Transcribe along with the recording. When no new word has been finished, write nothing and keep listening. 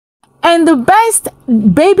And the best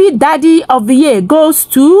baby daddy of the year goes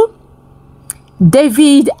to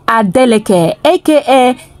David Adeleke,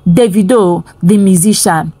 aka Davido, the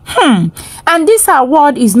musician. And this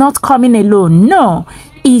award is not coming alone. No,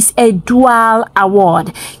 it's a dual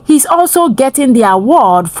award. He's also getting the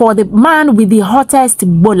award for the man with the hottest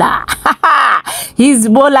Gbola. His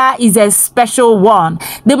Gbola is a special one.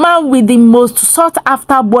 The man with the most sought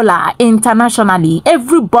after Gbola internationally.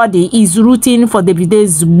 Everybody is rooting for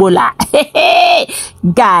Davido's Gbola.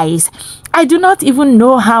 Guys, I do not even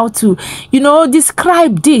know how to,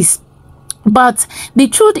 describe this. But the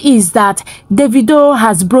truth is that Davido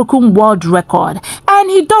has broken world record, and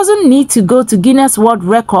he doesn't need to go to Guinness World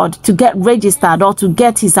Record to get registered or to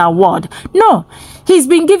get his award. No, he's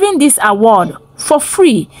been given this award for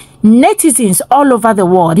free. Netizens all over the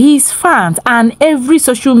world, his fans and every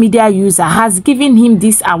social media user has given him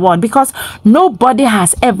this award because nobody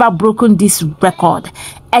has ever broken this record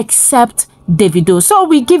except Davido. So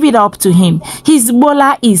we give it up to him. His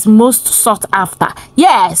Gbola is most sought after.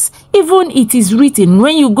 Yes, even it is written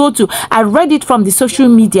when you go to, I read it from the social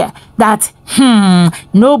media that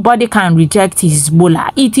nobody can reject his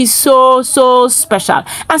Gbola. It is so special.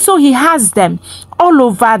 And so he has them all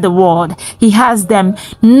over the world. He has them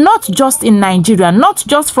not just in Nigeria, not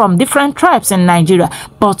just from different tribes in Nigeria,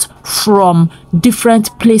 but from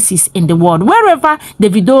different places in the world. Wherever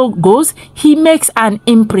Davido goes, he makes an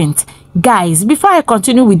imprint. Guys, before I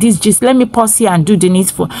continue with this gist, let me pause here and do the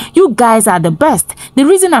needful. You guys are the best. The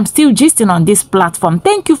reason I'm still gisting on this platform.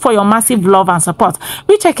 Thank you for your massive love and support,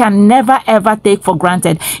 which I can never ever take for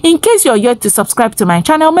granted. In case you're yet to subscribe to my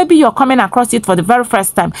channel, maybe you're coming across it for the very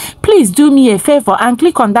first time, please do me a favor and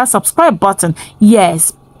click on that subscribe button.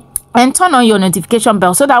 Yes, and turn on your notification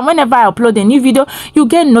bell so that whenever I upload a new video, you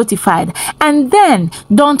get notified. And then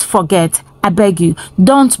don't forget, I beg you,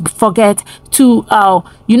 don't forget to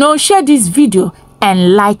share this video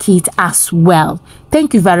and like it as well.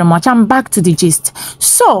 Thank you very much. I'm back to the gist.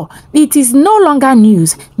 So it is no longer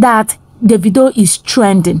news that Davido is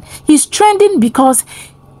trending. He's trending because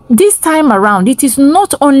this time around it is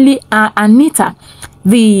not only Anita,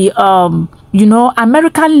 the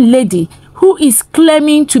American lady, who is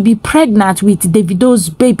claiming to be pregnant with Davido's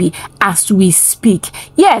baby as we speak.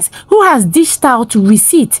 Yes, who has dished out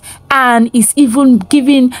receipt and is even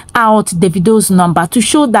giving out Davido's number to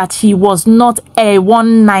show that he was not a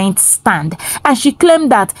one-night stand. And she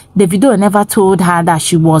claimed that Davido never told her that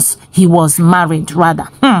he was married, rather.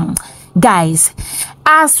 Guys,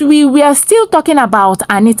 as we were still talking about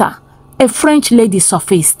Anita, a French lady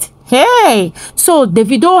surfaced. Hey, so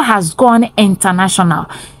Davido has gone international,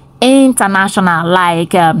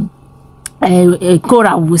 like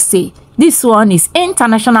Cora would say. This one is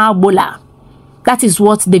international Gbola. That is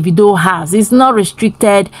what Davido has. It's not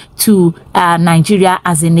restricted to Nigeria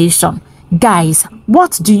as a nation. Guys,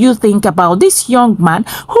 what do you think about this young man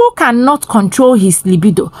who cannot control his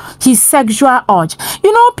libido, his sexual urge?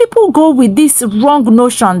 People go with this wrong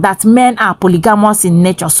notion that men are polygamous in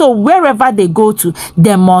nature. So wherever they go to,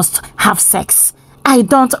 they must have sex. I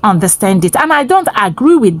don't understand it, and I don't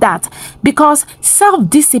agree with that, because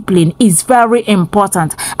self-discipline is very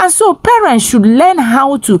important. And so parents should learn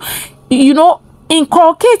how to,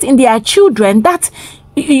 inculcate in their children that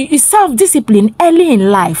self-discipline early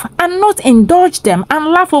in life, and not indulge them and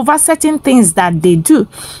laugh over certain things that they do.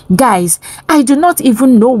 Guys, I do not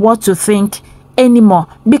even know what to think anymore,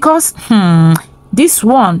 because this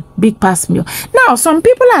one big past me. Now some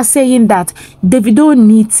people are saying that Davido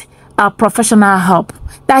needs professional help,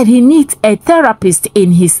 that he needs a therapist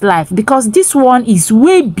in his life, because this one is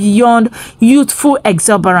way beyond youthful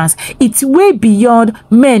exuberance. It's way beyond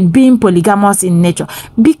men being polygamous in nature,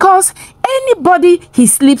 because anybody he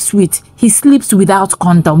sleeps without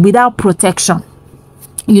condom, without protection.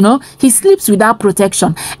 He sleeps without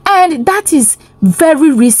protection, and that is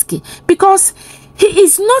very risky, because he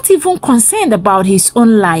is not even concerned about his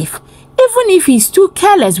own life. Even if he's too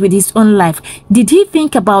careless with his own life, did he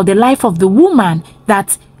think about the life of the woman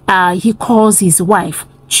that he calls his wife,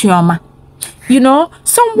 Chioma?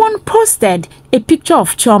 Someone posted a picture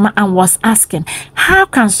of Chioma and was asking, how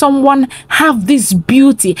can someone have this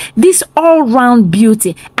beauty, this all-round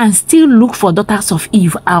beauty, and still look for daughters of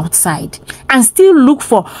Eve outside, and still look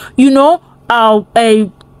for,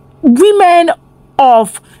 women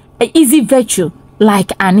of easy virtue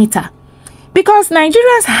like Anita? Because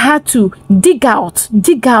Nigerians had to dig out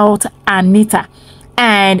Anita,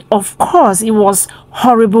 and of course it was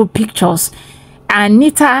horrible pictures.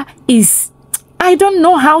 Anita is I don't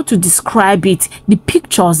know how to describe it. The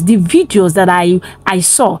pictures, the videos that I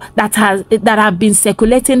saw that have been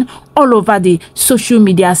circulating all over the social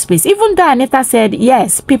media space. Even though Anita said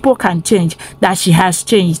yes, people can change, that she has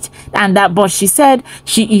changed, and that, but she said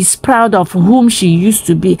she is proud of whom she used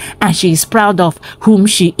to be and she is proud of whom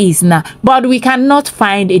she is now. But we cannot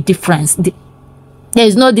find a difference. There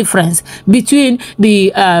is no difference between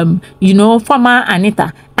the former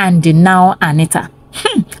Anita and the now Anita.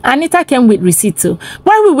 Anita came with receipt too.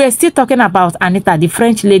 While we were still talking about Anita, the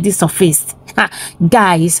French lady surfaced.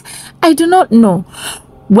 Guys, I do not know.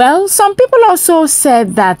 Well, some people also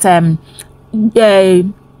said that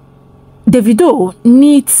Davido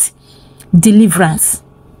needs deliverance.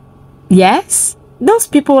 Yes, those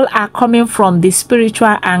people are coming from the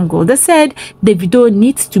spiritual angle. They said Davido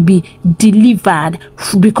needs to be delivered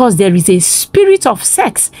because there is a spirit of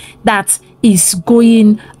sex that is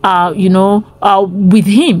going with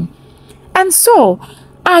him. And so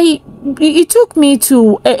it took me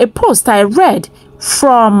to a post I read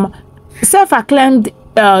from self-acclaimed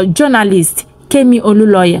journalist Kemi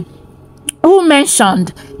Oluloye, who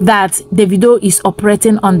mentioned that Davido is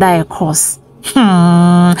operating under a curse.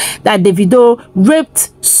 That Davido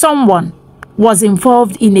raped someone, was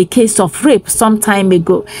involved in a case of rape some time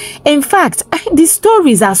ago. In fact, the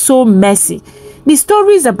stories are so messy. The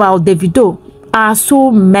stories about Davido are so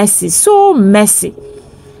messy, so messy.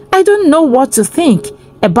 I don't know what to think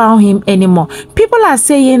about him anymore. People are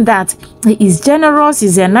saying that he is generous,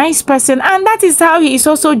 he's a nice person, and that is how he is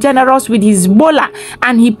also generous with his Gbola,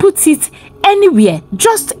 and he puts it anywhere,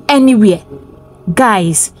 just anywhere.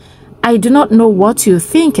 Guys, I do not know what you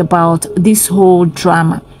think about this whole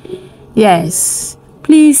drama. Yes,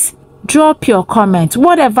 please drop your comment.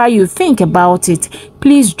 Whatever you think about it,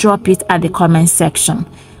 please drop it at the comment section.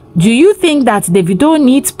 Do you think that Davido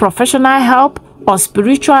needs professional help or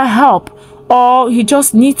spiritual help, or he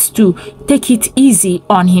just needs to take it easy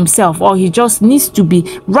on himself, or he just needs to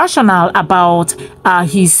be rational about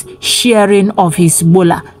his sharing of his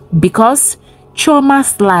Gbola? Because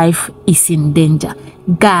Chioma's life is in danger.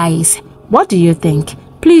 Guys, what do you think?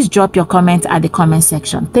 Please drop your comment at the comment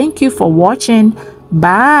section. Thank you for watching.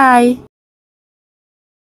 Bye.